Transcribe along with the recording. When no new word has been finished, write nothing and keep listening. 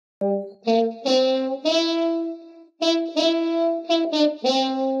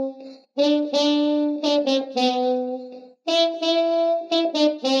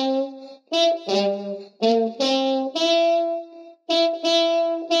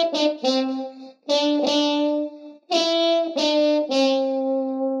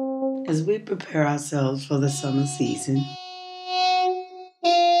As we prepare ourselves for the summer season,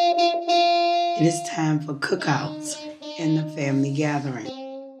 it is time for cookouts and the family gathering.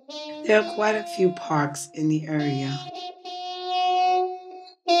 There are quite a few parks in the area.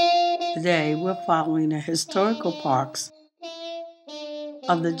 Today, we're following the historical parks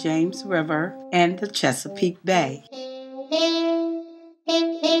of the James River and the Chesapeake Bay.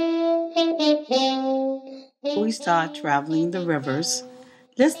 Before we start traveling the rivers,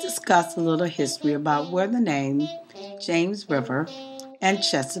 let's discuss a little history about where the name James River and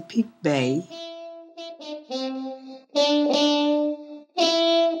Chesapeake Bay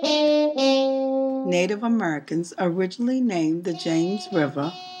Native Americans originally named the James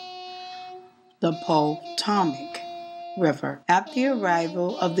River the Potomac River. After the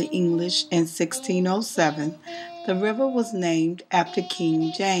arrival of the English in 1607, the river was named after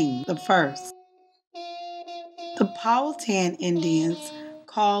King James I. The Powhatan Indians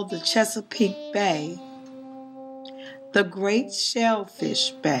called the Chesapeake Bay the Great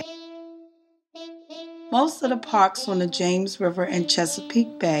Shellfish Bay. Most of the parks on the James River and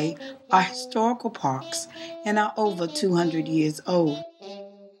Chesapeake Bay are historical parks and are over 200 years old.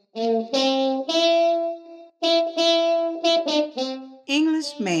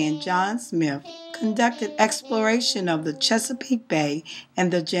 Englishman John Smith conducted exploration of the Chesapeake Bay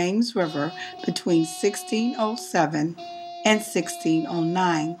and the James River between 1607 and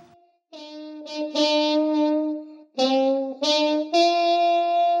 1609.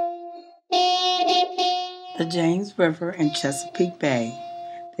 The James River and Chesapeake Bay,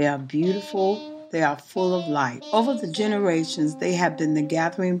 they are beautiful, they are full of life. Over the generations, they have been the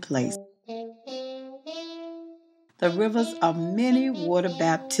gathering place. The rivers of many water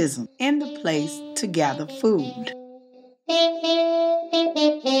baptisms in the place to gather food.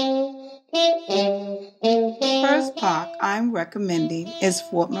 First park I'm recommending is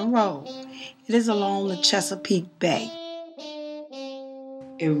Fort Monroe. It is along the Chesapeake Bay.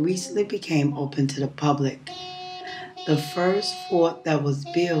 It recently became open to the public. The first fort that was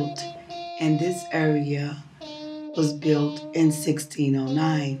built in this area was built in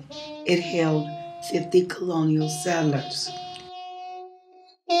 1609. It held 50 colonial settlers.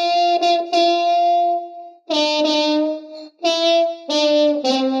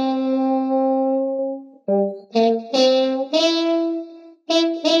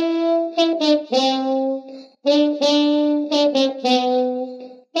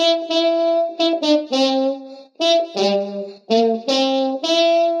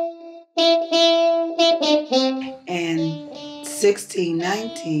 In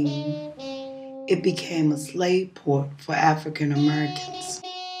 1619, it became a slave port for African Americans.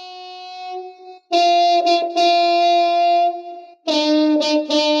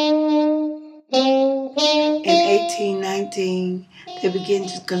 In 1819, they began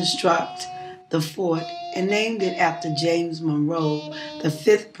to construct the fort and named it after James Monroe, the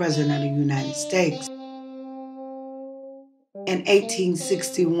 5th President of the United States. In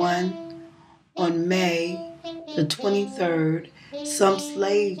 1861, on May the 23rd, some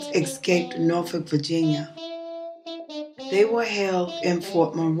slaves escaped to Norfolk, Virginia. They were held in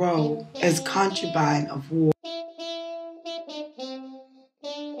Fort Monroe as concubines of war.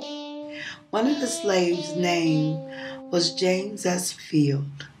 One of the slaves' name was James S.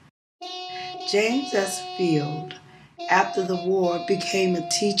 Field. James S. Field, after the war, became a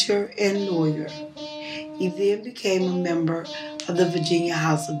teacher and lawyer. He then became a member of the Virginia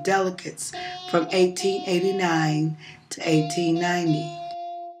House of Delegates from 1889 to 1890.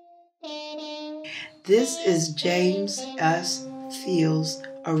 This is James S. Field's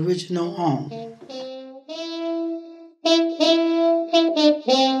original home.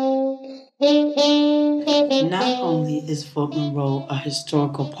 Not only is Fort Monroe a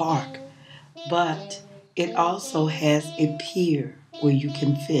historical park, but it also has a pier where you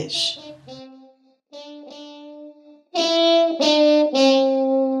can fish.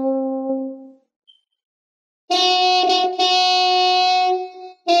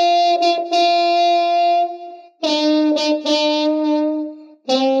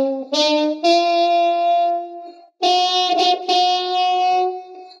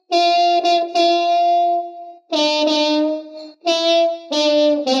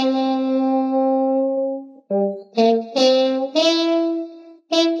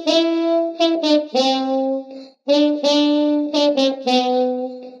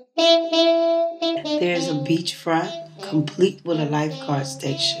 There's a beachfront complete with a lifeguard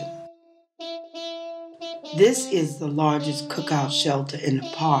station. This is the largest cookout shelter in the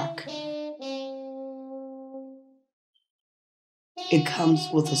park. It comes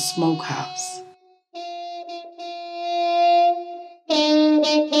with a smokehouse.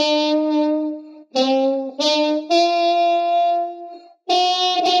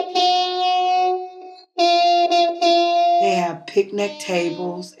 picnic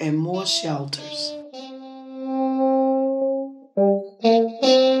tables, and more shelters.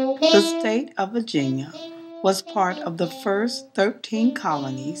 The state of Virginia was part of the first 13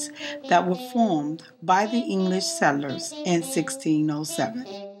 colonies that were formed by the English settlers in 1607.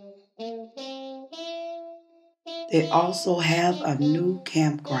 They also have a new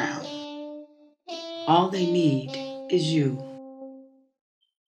campground. All they need is you.